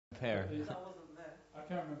hair. I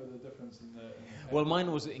can't remember the difference in the Well, mine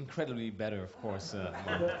was incredibly better, of course.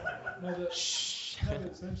 Shh. No,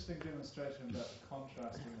 it's an interesting demonstration about the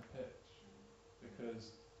contrast in the pitch,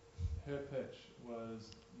 because her pitch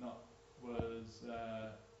was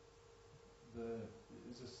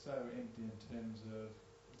just so empty in terms of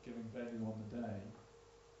giving value on the day,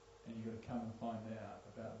 and you've got to come and find out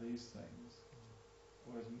about these things.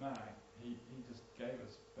 Whereas Mark, he just gave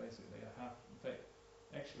us basically a half. In fact,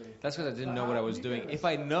 actually, that's because I didn't know what I was doing. If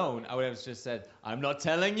I'd known, I would have just said, "I'm not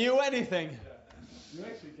telling you anything." Yeah. You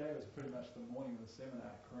actually gave us pretty much the morning of the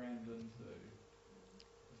seminar crammed into.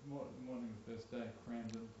 The morning of the first day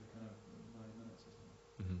crammed into kind of 90 minutes or something.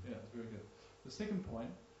 Mm-hmm. Yeah, it's very good. The second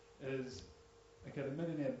point is, okay,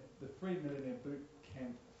 the free millionaire boot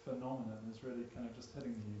camp phenomenon is really kind of just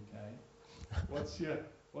hitting the UK. What's your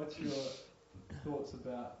thoughts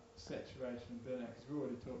about saturation and burnout? Because we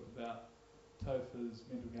already talked about Topher's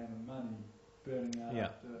mental game of money burning out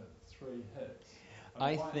after 3 hits.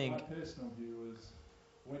 I think my personal view was,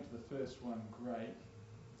 went to the first one, great.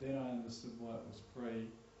 Then I understood why it was free,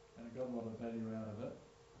 and I got a lot of value out of it.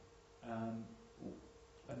 And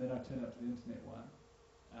then I turned up to the internet one,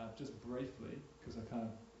 just briefly, because I kind of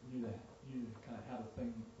knew kind of how the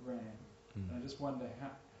thing ran. And I just wonder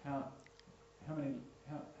how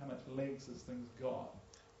much legs this thing's got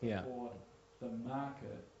before the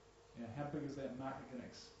market. You know, how big is that market going to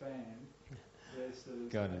expand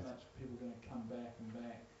versus how much people are going to come back and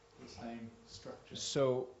back the same structure?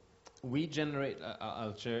 So we generate.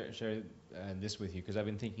 I'll share this with you because I've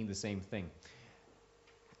been thinking the same thing.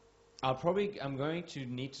 I'm going to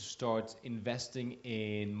need to start investing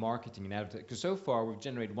in marketing and advertising, because so far we've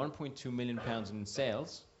generated 1.2 million pounds in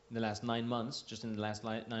sales in the last 9 months, just in the last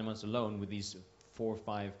 9 months alone, with these 4 or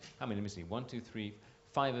 5, how many, let me see, 1, 2, 3,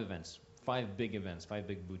 5 events, 5 big events, 5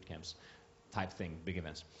 big boot camps type thing, big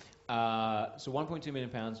events. So 1.2 million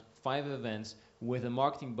pounds, 5 events with a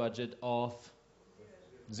marketing budget of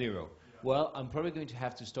 0. Well, I'm probably going to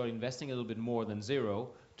have to start investing a little bit more than 0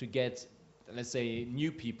 to get, let's say,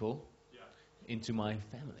 new people into my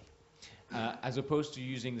family, as opposed to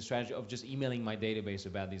using the strategy of just emailing my database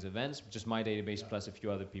about these events, just my database plus a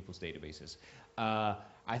few other people's databases. I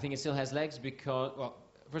think it still has legs because, well,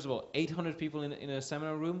 first of all, 800 people in a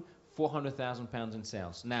seminar room, 400,000 pounds in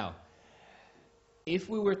sales. Now, if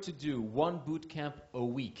we were to do 1 boot camp a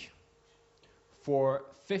week for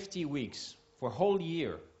 50 weeks, for a whole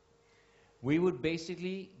year, we would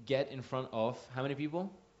basically get in front of how many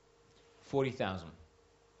people? 40,000.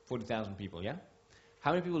 40,000 people, yeah?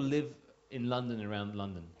 How many people live in London, around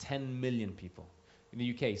London? 10 million people. In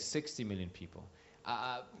the UK, 60 million people.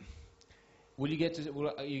 Will you get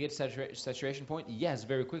saturation point? Yes,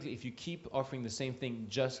 very quickly, if you keep offering the same thing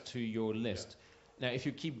just to your list. Now, if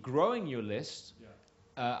you keep growing your list,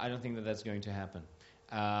 I don't think that that's going to happen.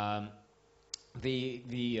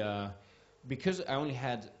 Because I only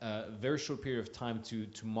had a very short period of time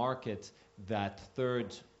to market that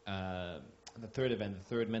third event, the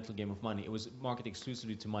third mental game of money, it was marketed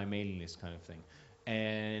exclusively to my mailing list kind of thing.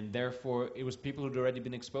 And therefore, it was people who'd already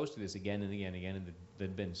been exposed to this again and again and again, and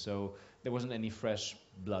they'd been. So there wasn't any fresh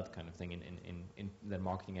blood kind of thing in that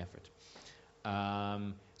marketing effort.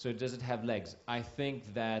 So does it have legs? I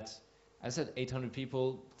think that, as I said, 800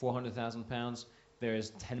 people, 400,000 pounds. There's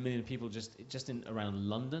 10 million people just in around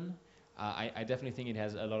London. I definitely think it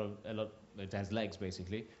has it has legs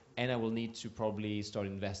basically, and I will need to probably start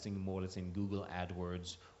investing more, let's say, in Google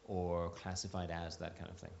AdWords or classified ads, that kind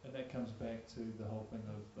of thing. And that comes back to the whole thing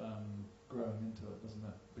of growing into it, doesn't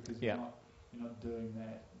it? Because you're not doing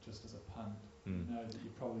that just as a punt. You know that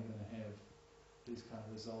you're probably going to have these kind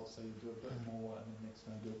of results, so you do a bit more, and then next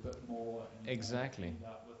time do a bit more, and you end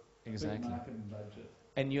up with a big marketing budget.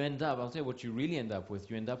 And you end up, I'll tell you what you really end up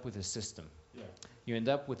with. You end up with a system. Yeah. You end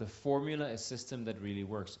up with a formula, a system that really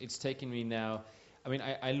works. It's taken me now, I mean,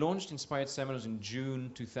 I launched Inspired Seminars in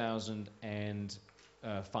June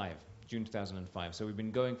 2005. June 2005. So we've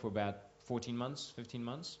been going for about 14 months, 15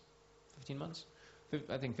 months? 15 months?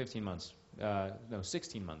 I think 15 months. No,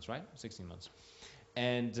 16 months, right? 16 months.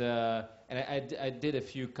 And I did a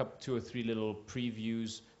few, 2 or 3 little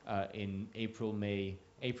previews in April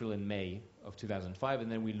and May of 2005,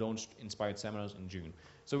 and then we launched Inspired Seminars in June.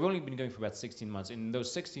 So we've only been going for about 16 months. In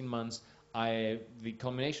those 16 months, the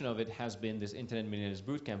culmination of it has been this Internet Millionaires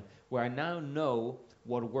Bootcamp, where I now know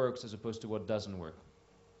what works as opposed to what doesn't work.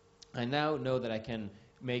 I now know that I can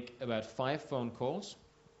make about 5 phone calls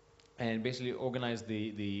and basically organize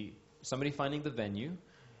somebody finding the venue,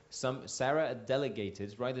 Sarah at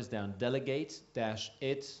Delegated, write this down,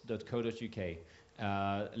 delegate-it.co.uk.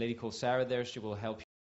 A lady called Sarah there, she will help